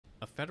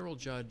federal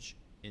judge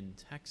in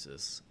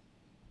Texas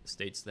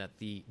states that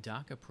the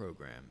DACA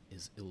program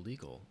is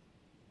illegal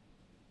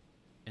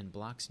and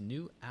blocks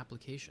new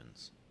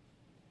applications.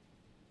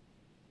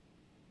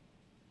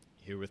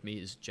 Here with me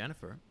is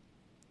Jennifer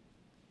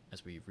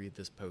as we read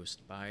this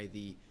post by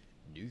the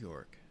New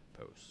York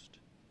Post.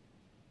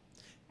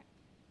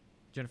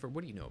 Jennifer,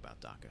 what do you know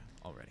about DACA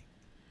already?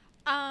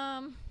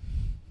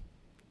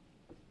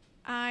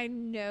 I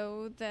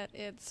know that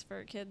it's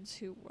for kids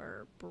who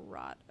were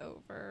brought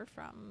over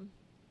from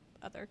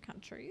other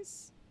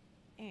countries,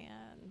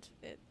 and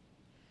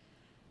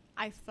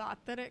I thought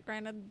that it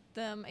granted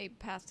them a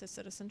path to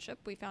citizenship.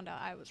 We found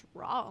out I was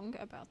wrong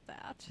about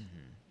that.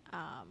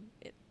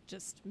 It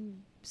just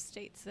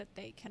states that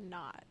they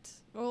cannot.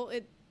 Well,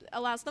 it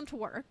allows them to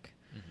work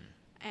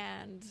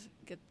and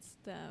gets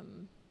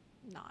them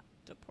not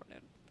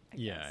deported. I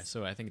guess.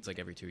 So I think it's like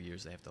every 2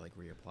 years they have to like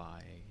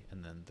reapply,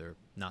 and then they're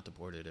not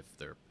deported if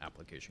their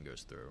application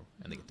goes through,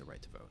 and they get the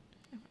right to vote.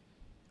 Okay.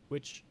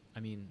 Which,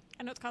 I mean...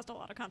 I know it's caused a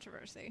lot of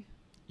controversy.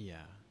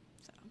 Yeah.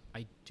 So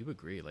I do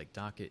agree. Like,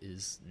 DACA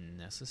is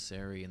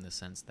necessary in the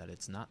sense that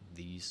it's not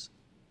these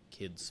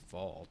kids'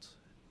 fault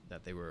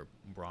that they were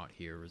brought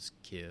here as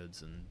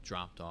kids and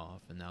dropped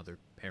off, and now their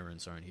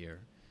parents aren't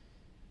here.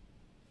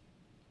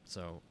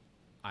 So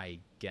I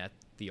get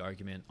the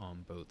argument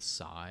on both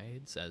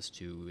sides as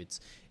to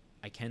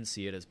I can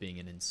see it as being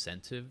an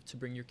incentive to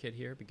bring your kid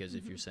here, because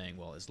if you're saying,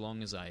 well, as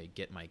long as I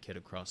get my kid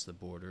across the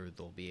border,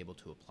 they'll be able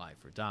to apply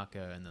for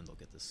DACA and then they'll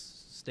get to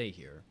stay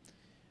here.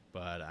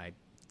 But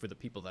for the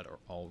people that are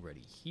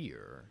already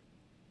here,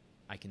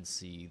 I can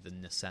see the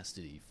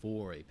necessity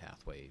for a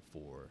pathway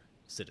for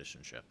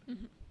citizenship.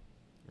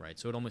 Right?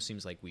 So it almost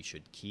seems like we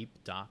should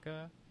keep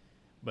DACA,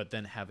 but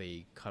then have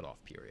a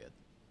cutoff period.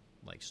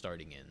 Like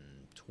starting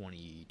in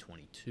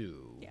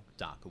 2022,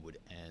 DACA would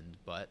end,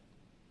 but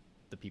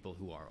the people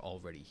who are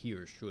already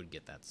here should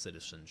get that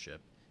citizenship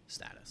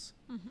status.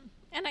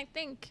 And I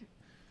think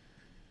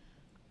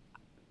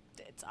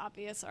it's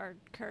obvious our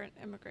current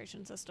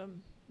immigration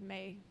system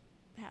may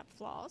have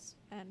flaws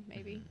and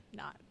maybe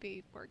not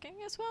be working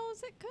as well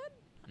as it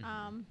could.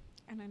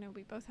 And I know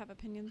we both have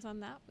opinions on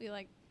that. We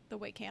like the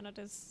way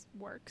Canada's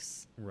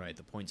works. Right,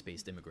 the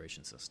points-based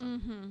immigration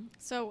system.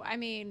 So, I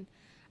mean,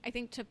 I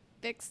think to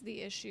fix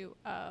the issue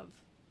of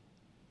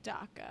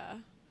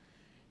DACA,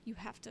 you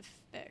have to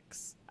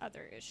fix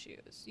other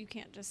issues. You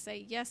can't just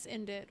say, yes,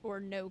 end it, or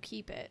no,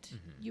 keep it.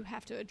 You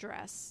have to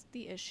address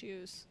the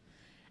issues.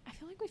 I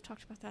feel like we've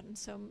talked about that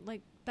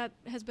that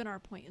has been our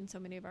point in so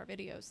many of our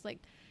videos. Like,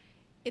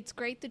 it's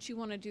great that you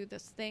want to do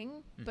this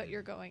thing, but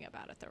you're going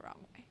about it the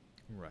wrong way.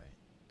 Right.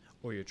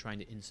 Or you're trying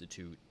to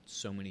institute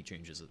so many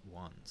changes at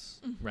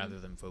once, rather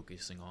than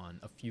focusing on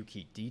a few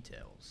key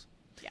details.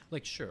 Yeah.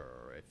 Like,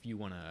 sure, if you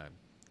want to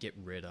get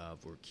rid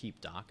of or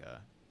keep DACA,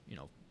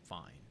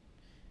 fine.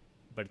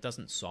 But it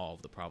doesn't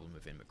solve the problem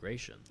of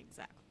immigration.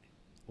 Exactly.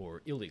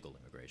 Or illegal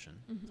immigration,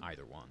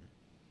 either one.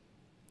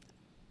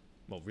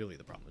 Well, really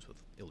the problem is with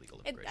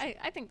illegal immigration.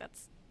 I think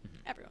that's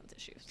everyone's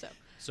issue.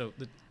 So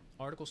the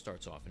article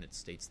starts off and it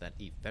states that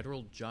a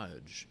federal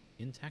judge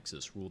in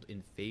Texas ruled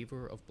in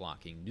favor of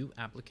blocking new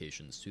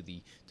applications to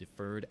the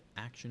Deferred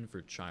Action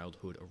for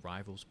Childhood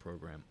Arrivals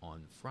program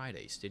on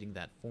Friday, stating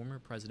that former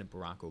President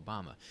Barack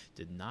Obama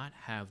did not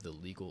have the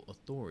legal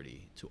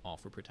authority to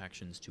offer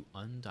protections to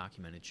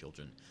undocumented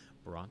children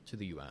brought to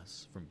the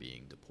U.S. from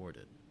being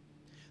deported.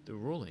 The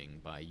ruling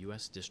by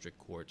U.S. District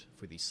Court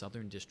for the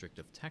Southern District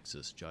of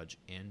Texas Judge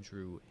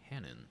Andrew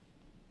Hannon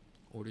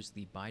orders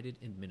the Biden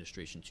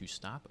administration to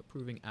stop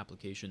approving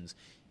applications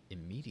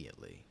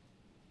immediately.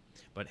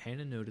 But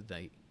Hannon noted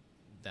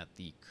that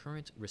the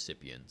current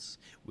recipients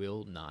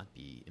will not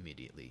be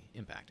immediately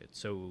impacted.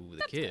 So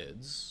the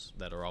kids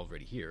that are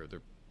already here,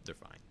 they're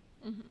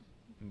fine.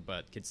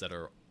 But kids that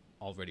are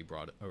already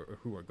brought or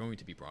who are going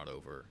to be brought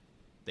over,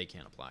 they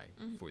can't apply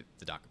for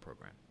the DACA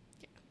program.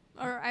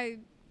 Yeah. Or I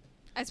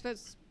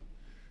suppose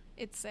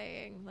it's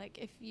saying, like,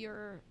 if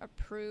you're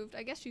approved,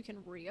 I guess you can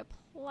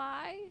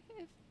reapply,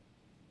 if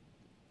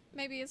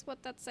maybe is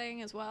what that's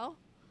saying as well.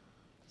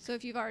 So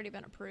if you've already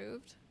been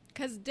approved.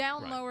 Because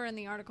down lower in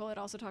the article, it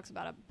also talks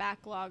about a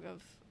backlog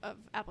of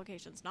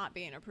applications not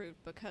being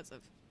approved because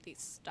of these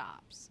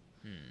stops.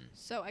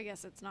 So I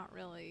guess it's not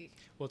really...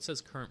 Well, it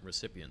says current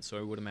recipients, so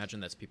I would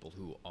imagine that's people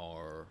who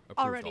are approved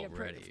already.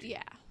 Approved,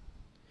 yeah.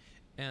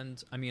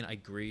 And, I mean, I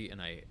agree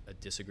and I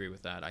disagree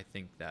with that. I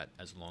think that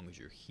as long as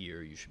you're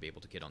here, you should be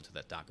able to get onto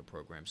that DACA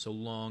program, so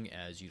long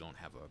as you don't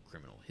have a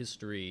criminal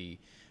history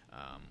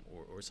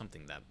or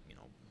something that,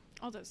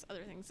 all those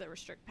other things that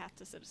restrict path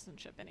to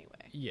citizenship anyway.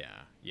 Yeah.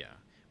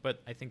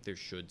 But I think there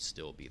should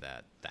still be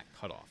that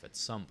cutoff at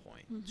some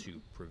point to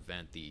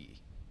prevent the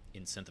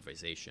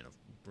incentivization of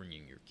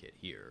bringing your kid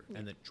here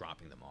and then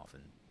dropping them off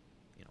and,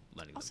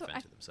 letting them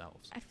fend to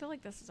themselves. I feel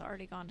like this has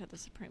already gone to the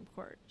Supreme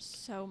Court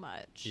so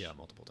much. Yeah,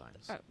 multiple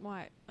times.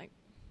 Why? Like,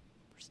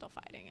 we're still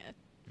fighting it.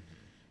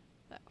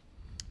 So.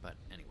 But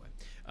anyway,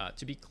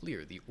 to be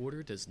clear, the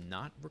order does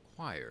not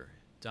require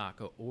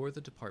DACA or the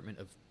Department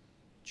of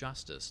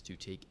justice to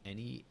take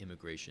any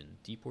immigration,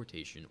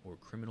 deportation, or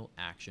criminal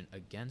action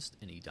against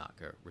any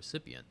DACA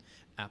recipient,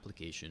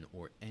 application,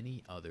 or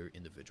any other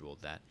individual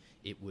that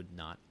it would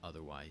not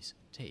otherwise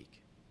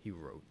take, he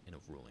wrote in a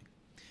ruling.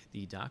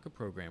 The DACA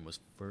program was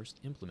first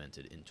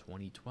implemented in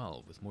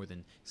 2012 with more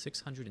than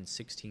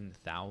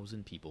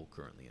 616,000 people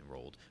currently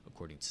enrolled,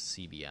 according to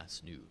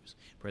CBS News.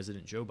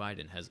 President Joe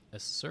Biden has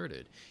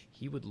asserted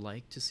he would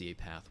like to see a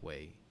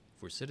pathway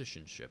for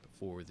citizenship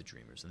for the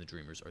Dreamers, and the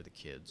Dreamers are the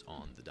kids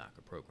on the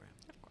DACA program,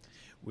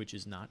 which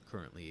is not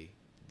currently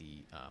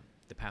the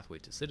pathway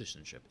to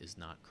citizenship is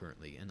not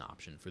currently an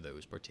option for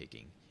those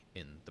partaking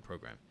in the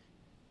program.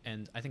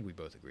 And I think we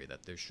both agree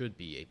that there should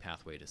be a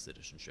pathway to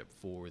citizenship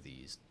for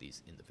these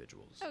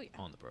individuals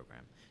on the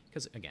program.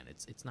 Because, again,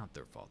 it's not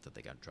their fault that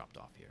they got dropped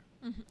off here.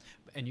 Mm-hmm.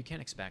 And you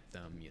can't expect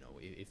them,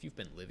 if you've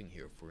been living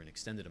here for an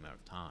extended amount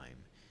of time,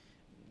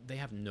 they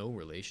have no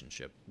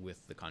relationship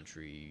with the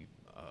country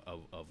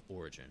of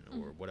origin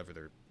or whatever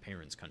their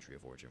parents' country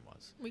of origin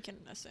was. We can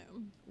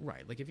assume.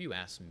 Right. Like, if you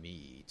asked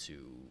me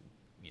to,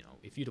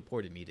 if you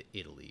deported me to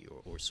Italy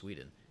or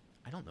Sweden,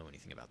 I don't know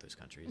anything about those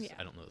countries. Yeah.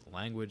 I don't know the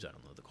language. I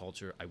don't know the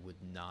culture. I would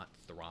not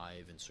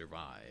thrive and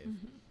survive.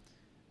 Mm-hmm.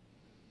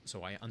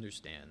 So I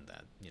understand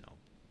that,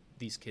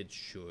 these kids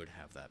should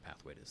have that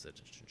pathway to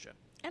citizenship.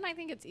 And I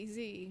think it's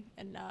easy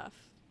enough,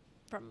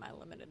 from my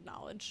limited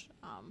knowledge,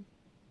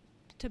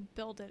 to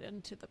build it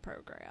into the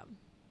program.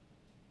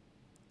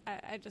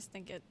 I just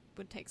think it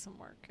would take some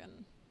work.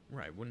 And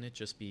Right. Wouldn't it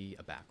just be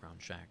a background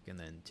check and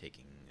then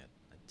taking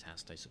a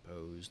test, I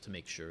suppose, to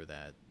make sure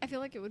that... I feel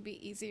like it would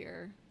be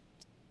easier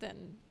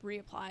than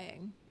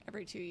reapplying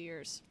every 2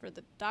 years for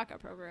the DACA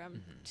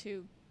program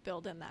to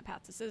build in that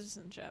path to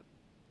citizenship.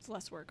 It's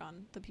less work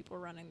on the people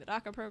running the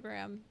DACA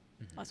program,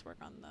 less work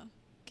on the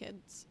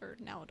kids or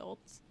now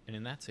adults. And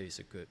in that case,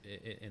 it could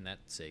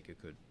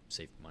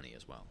save money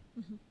as well.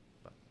 Mm-hmm.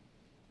 But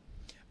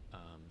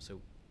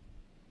so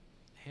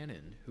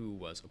Hannon, who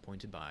was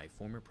appointed by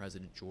former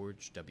President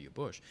George W.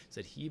 Bush,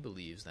 said he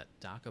believes that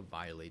DACA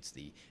violates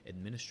the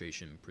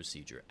Administration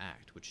Procedure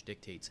Act, which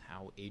dictates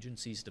how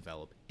agencies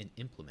develop and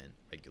implement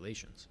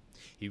regulations.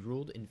 He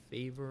ruled in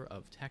favor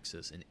of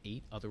Texas and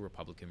 8 other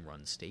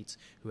Republican-run states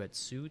who had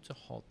sued to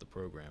halt the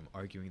program,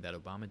 arguing that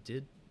Obama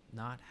did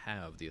not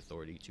have the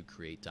authority to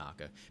create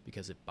DACA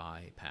because it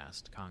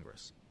bypassed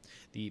Congress.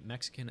 The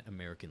Mexican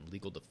American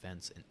Legal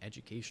Defense and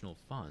Educational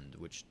Fund,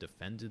 which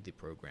defended the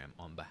program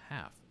on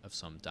behalf of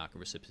some DACA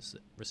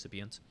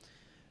recipients,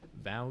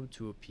 vowed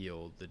to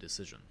appeal the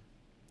decision.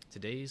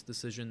 Today's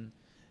decision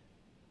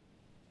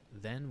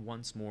then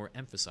once more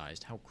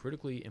emphasized how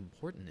critically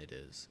important it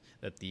is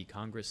that the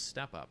Congress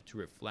step up to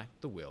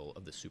reflect the will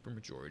of the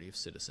supermajority of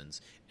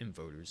citizens and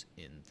voters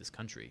in this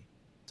country.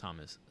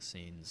 Thomas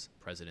Saines,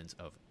 president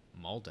of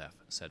MALDEF,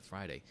 said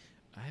Friday.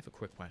 I have a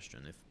quick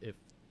question. If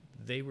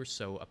they were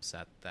so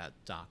upset that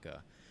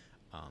DACA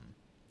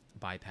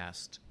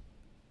bypassed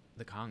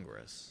the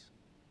Congress,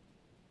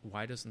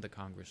 why doesn't the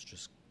Congress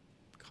just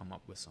come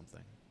up with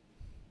something?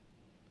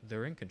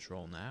 They're in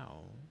control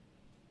now.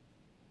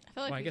 I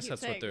feel like I guess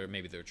that's what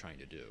they're trying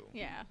to do.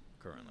 Yeah.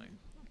 Currently.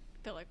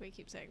 I feel like we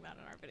keep saying that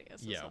in our videos.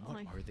 Yeah, well.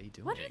 what are they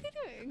doing? What are they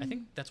doing? I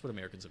think that's what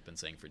Americans have been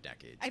saying for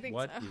decades. I think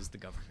What so. is the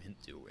government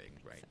doing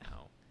right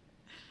now?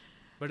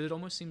 But it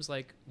almost seems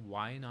like,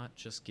 why not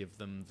just give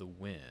them the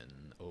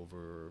win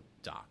over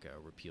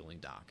DACA, repealing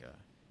DACA,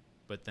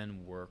 but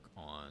then work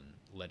on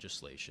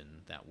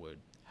legislation that would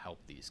help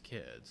these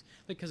kids?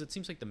 Because it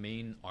seems like the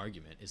main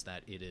argument is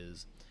that it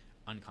is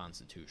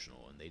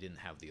unconstitutional and they didn't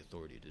have the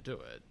authority to do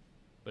it.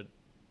 But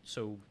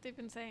so... They've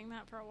been saying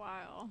that for a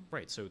while.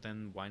 Right, so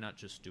then why not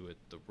just do it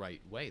the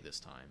right way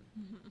this time?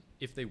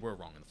 If they were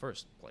wrong in the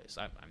first place.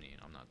 I mean,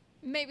 I'm not...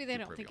 Maybe they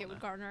don't privy think it on would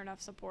that. garner enough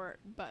support,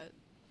 but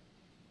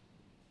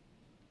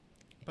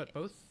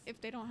both...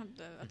 if they don't have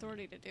the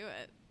authority to do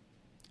it,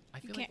 I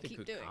feel you like can't they keep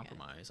could doing it.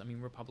 compromise. I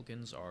mean,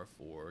 Republicans are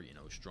for,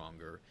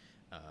 stronger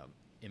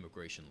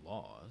immigration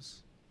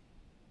laws.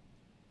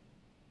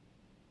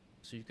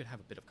 So you could have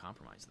a bit of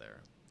compromise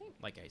there.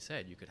 Like I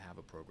said, you could have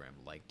a program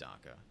like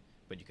DACA,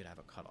 but you could have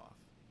a cutoff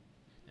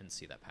and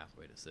see that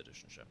pathway to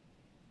citizenship.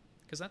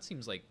 Because that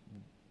seems like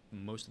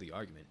most of the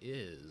argument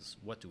is,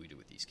 what do we do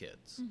with these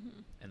kids?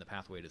 And the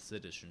pathway to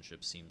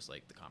citizenship seems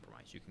like the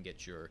compromise. You can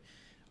get your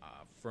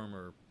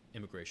firmer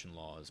immigration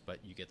laws,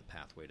 but you get the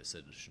pathway to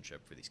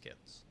citizenship for these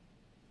kids.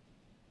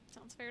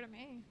 Sounds fair to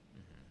me.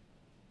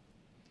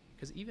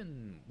 Because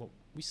even,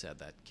 we said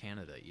that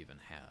Canada even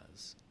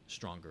has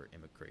stronger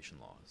immigration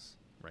laws,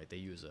 right? They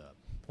use a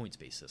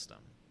points-based system,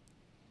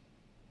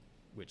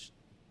 which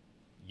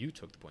you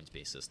took the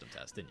points-based system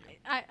test, didn't you?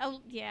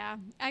 Yeah,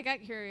 I got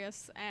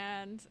curious,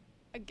 and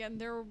again,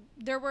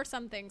 there were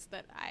some things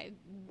that I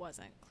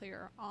wasn't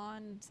clear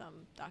on,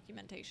 some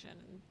documentation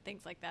and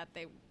things like that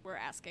they were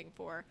asking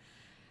for.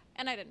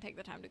 And I didn't take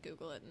the time to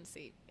Google it and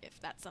see if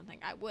that's something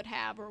I would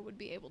have or would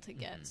be able to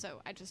get. So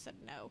I just said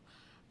no.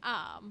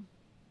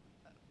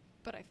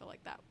 But I feel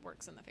like that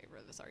works in the favor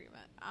of this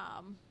argument.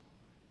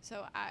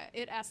 So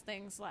it asked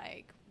things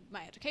like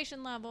my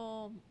education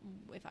level,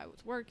 if I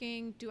was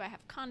working, do I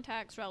have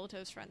contacts,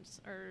 relatives, friends,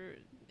 or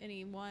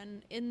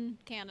anyone in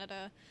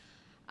Canada?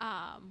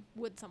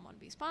 Would someone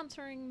be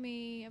sponsoring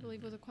me, I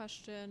believe was a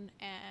question.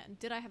 And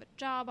did I have a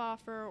job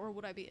offer, or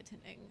would I be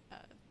attending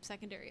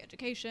secondary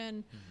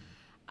education?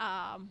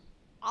 All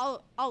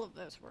of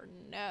those were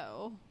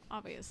no,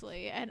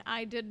 obviously. And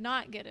I did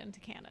not get into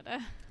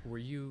Canada. Were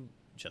you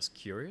just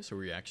curious, or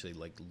were you actually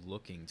like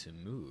looking to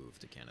move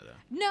to Canada?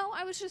 No,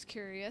 I was just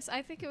curious.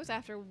 I think it was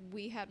after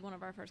we had one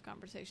of our first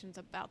conversations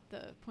about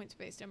the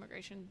points-based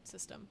immigration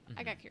system.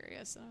 I got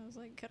curious, and I was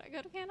like, could I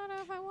go to Canada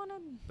if I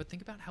wanted? But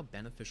think about how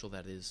beneficial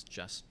that is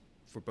just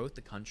for both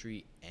the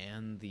country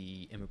and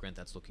the immigrant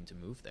that's looking to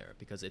move there,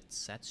 because it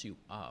sets you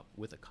up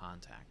with a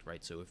contact,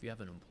 right? So if you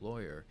have an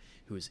employer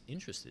who is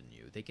interested in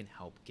you, they can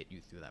help get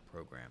you through that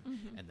program,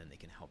 and then they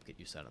can help get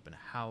you set up in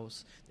a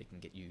house. They can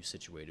get you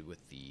situated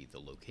with the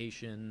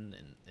location,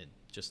 and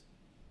just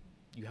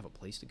you have a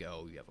place to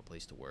go, you have a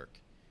place to work,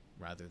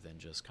 rather than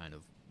just kind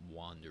of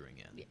wandering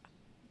in. Yeah.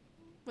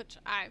 Which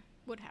I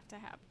would have to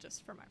have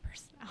just for my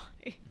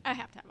personality. I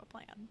have to have a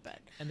plan, but...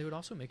 And they would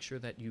also make sure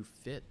that you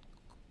fit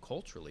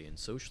culturally and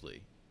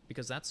socially,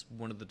 because that's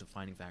one of the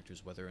defining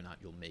factors whether or not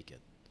you'll make it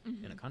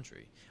in a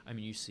country. I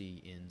mean, you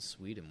see in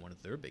Sweden, one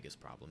of their biggest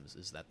problems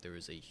is that there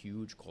is a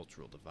huge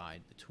cultural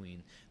divide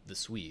between the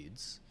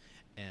Swedes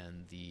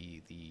and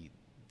the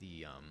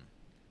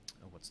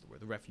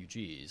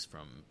refugees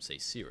from, say,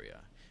 Syria,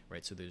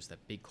 right? So there's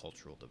that big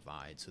cultural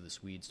divide. So the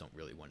Swedes don't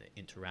really want to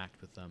interact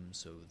with them.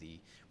 So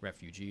the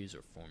refugees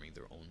are forming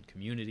their own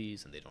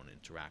communities, and they don't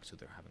interact, so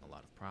they're having a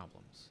lot of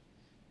problems.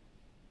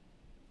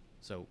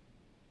 So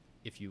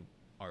if you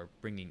are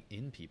bringing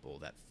in people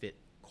that fit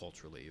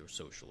culturally or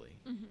socially,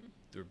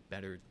 they're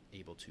better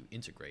able to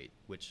integrate,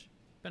 which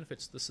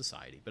benefits the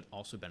society, but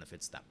also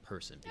benefits that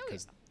person,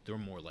 because they're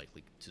more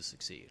likely to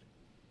succeed.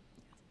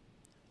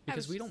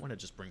 Because we don't want to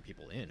just bring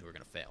people in who are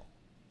going to fail.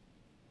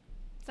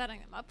 Setting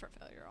them up for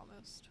failure,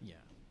 almost. Yeah.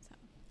 So.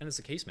 And as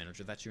a case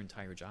manager, that's your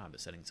entire job,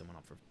 is setting someone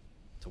up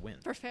to win.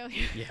 For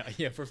failure.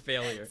 Yeah, for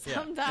failure.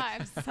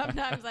 Sometimes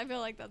I feel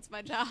like that's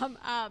my job.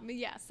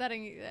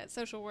 Setting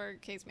social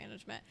work, case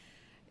management,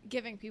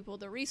 giving people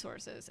the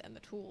resources and the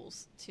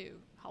tools to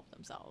help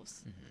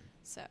themselves.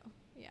 So,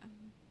 yeah.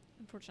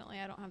 Unfortunately,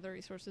 I don't have the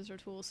resources or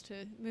tools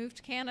to move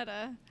to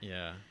Canada.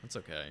 Yeah, that's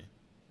okay.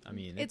 I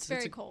mean, it's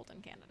very cold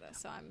in Canada,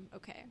 so I'm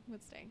okay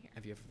with staying here.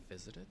 Have you ever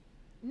visited?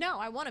 No,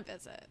 I want to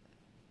visit,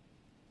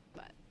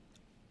 but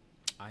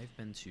I've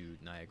been to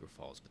Niagara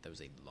Falls, but that was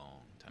a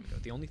long time ago.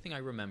 The only thing I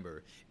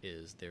remember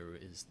is there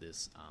is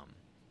this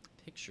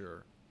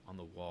picture on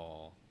the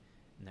wall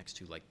next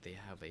to, like, they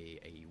have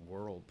a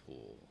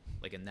whirlpool,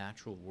 like a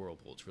natural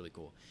whirlpool. It's really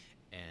cool.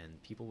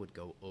 And people would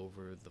go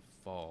over the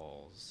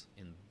falls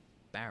in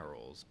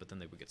barrels, but then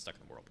they would get stuck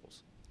in the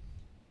whirlpools.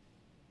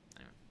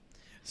 Anyway.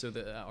 So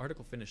the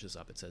article finishes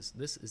up. It says,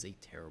 this is a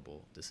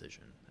terrible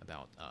decision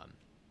about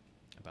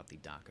the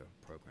DACA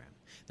program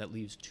that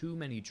leaves too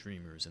many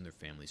dreamers and their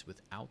families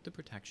without the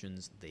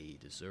protections they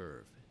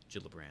deserve,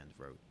 Gillibrand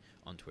wrote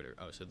on Twitter.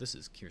 Oh, so this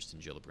is Kirsten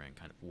Gillibrand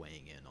kind of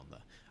weighing in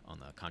on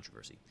the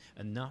controversy.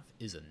 Enough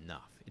is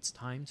enough. It's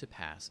time to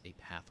pass a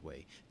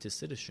pathway to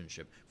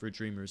citizenship for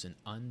dreamers and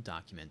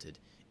undocumented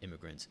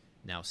immigrants.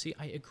 Now, see,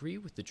 I agree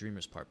with the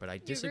dreamers part, but I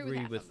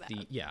disagree with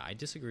I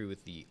disagree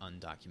with the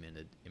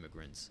undocumented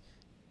immigrants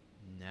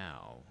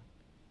now.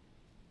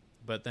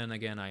 But then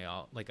again,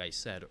 like I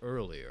said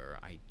earlier,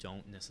 I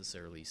don't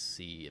necessarily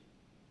see it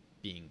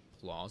being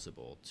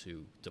plausible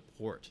to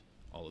deport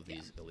all of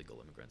these illegal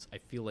immigrants. I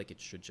feel like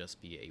it should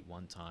just be a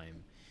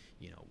one-time,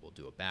 we'll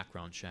do a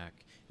background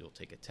check, you'll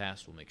take a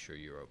test, we'll make sure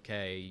you're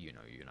okay, you're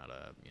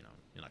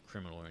not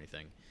criminal or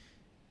anything,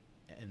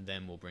 and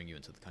then we'll bring you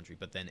into the country.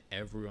 But then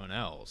everyone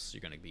else,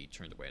 you're going to be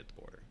turned away at the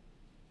border.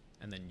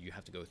 And then you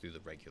have to go through the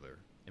regular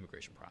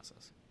immigration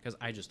process. Because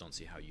I just don't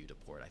see how you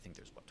deport. I think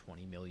there's,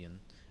 20 million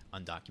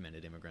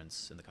undocumented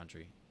immigrants in the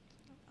country.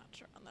 I'm not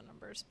sure on the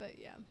numbers, but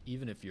yeah.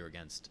 Even if you're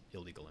against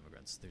illegal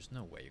immigrants, there's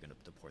no way you're going to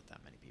deport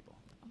that many people.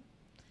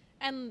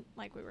 And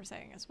like we were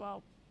saying as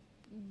well,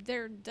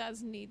 there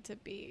does need to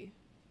be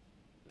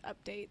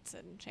updates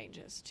and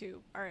changes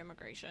to our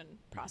immigration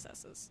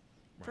processes,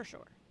 for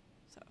sure.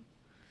 So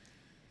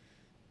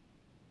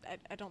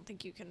I don't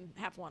think you can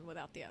have one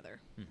without the other,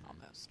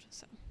 almost.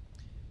 So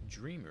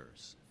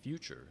dreamers'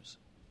 futures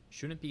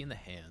shouldn't be in the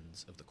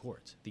hands of the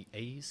court, the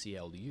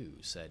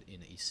ACLU said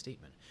in a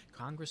statement.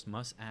 Congress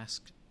must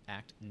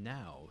act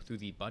now through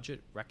the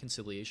Budget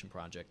Reconciliation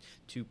Project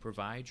to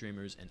provide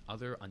dreamers and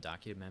other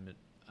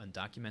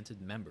undocumented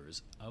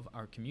members of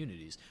our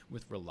communities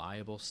with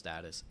reliable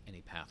status and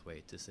a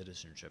pathway to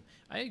citizenship.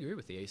 I agree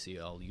with the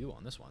ACLU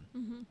on this one.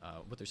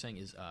 What they're saying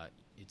is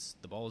it's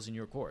the ball is in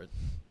your court.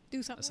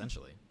 Do something.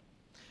 Essentially.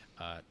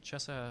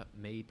 Chesa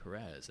May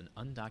Perez, an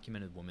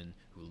undocumented woman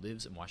who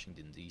lives in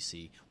Washington,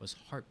 D.C., was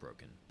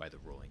heartbroken by the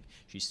ruling.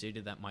 She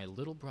stated that my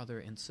little brother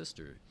and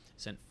sister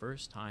sent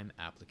first-time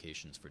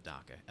applications for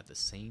DACA at the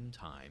same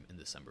time in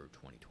December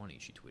 2020,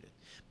 she tweeted.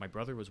 My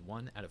brother was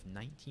one out of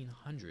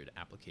 1,900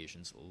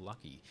 applications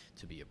lucky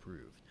to be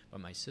approved,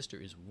 but my sister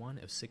is one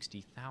of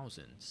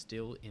 60,000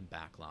 still in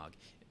backlog,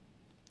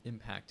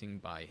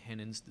 impacting by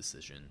Hannon's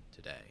decision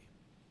today.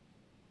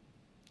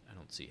 I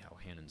don't see how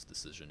Hannon's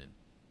decision and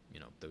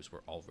those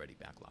were already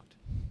backlogged.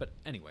 But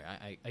anyway,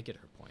 I get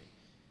her point.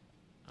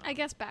 I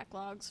guess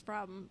backlogs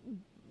from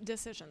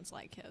decisions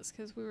like his,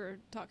 because we were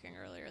talking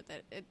earlier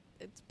that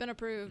it's been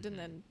approved and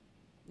then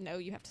no,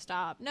 you have to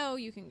stop. No,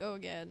 you can go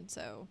again.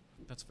 So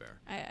that's fair.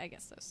 I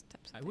guess those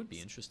types of things. I would be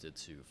interested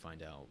to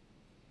find out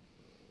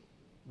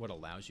what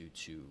allows you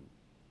to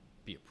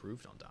be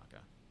approved on DACA.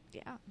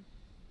 Yeah.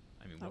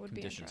 I mean, what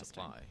conditions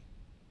apply?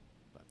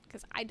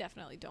 Because I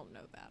definitely don't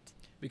know that.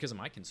 Because of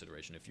my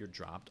consideration, if you're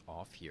dropped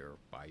off here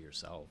by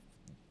yourself,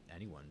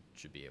 anyone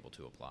should be able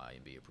to apply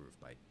and be approved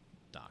by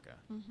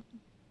DACA.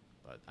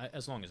 But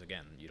as long as,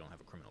 again, you don't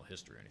have a criminal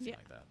history or anything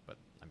like that. But,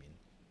 I mean,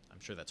 I'm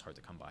sure that's hard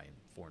to come by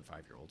in 4- and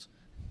 5-year-olds.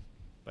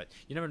 But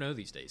you never know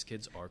these days.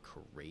 Kids are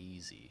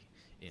crazy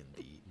in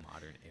the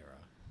modern era.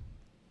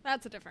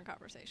 That's a different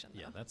conversation,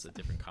 though. Yeah, that's a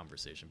different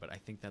conversation. But I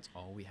think that's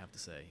all we have to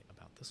say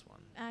about this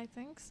one. I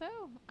think so.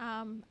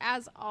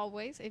 As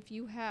always, if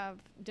you have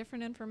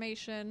different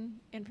information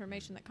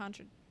that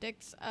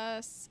contradicts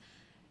us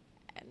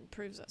and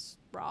proves us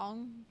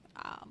wrong,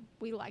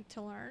 we like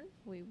to learn.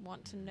 We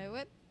want to know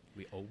it.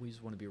 We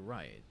always want to be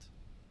right.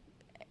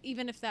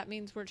 Even if that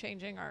means we're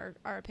changing our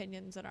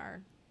opinions and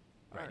our...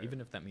 Right, even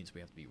if that means we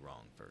have to be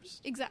wrong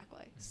first.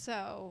 Exactly.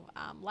 So,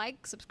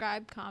 like,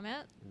 subscribe,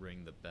 comment.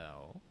 Ring the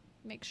bell.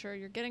 Make sure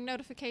you're getting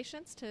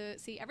notifications to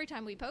see every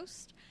time we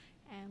post.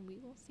 And we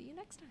will see you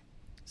next time.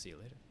 See you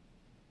later.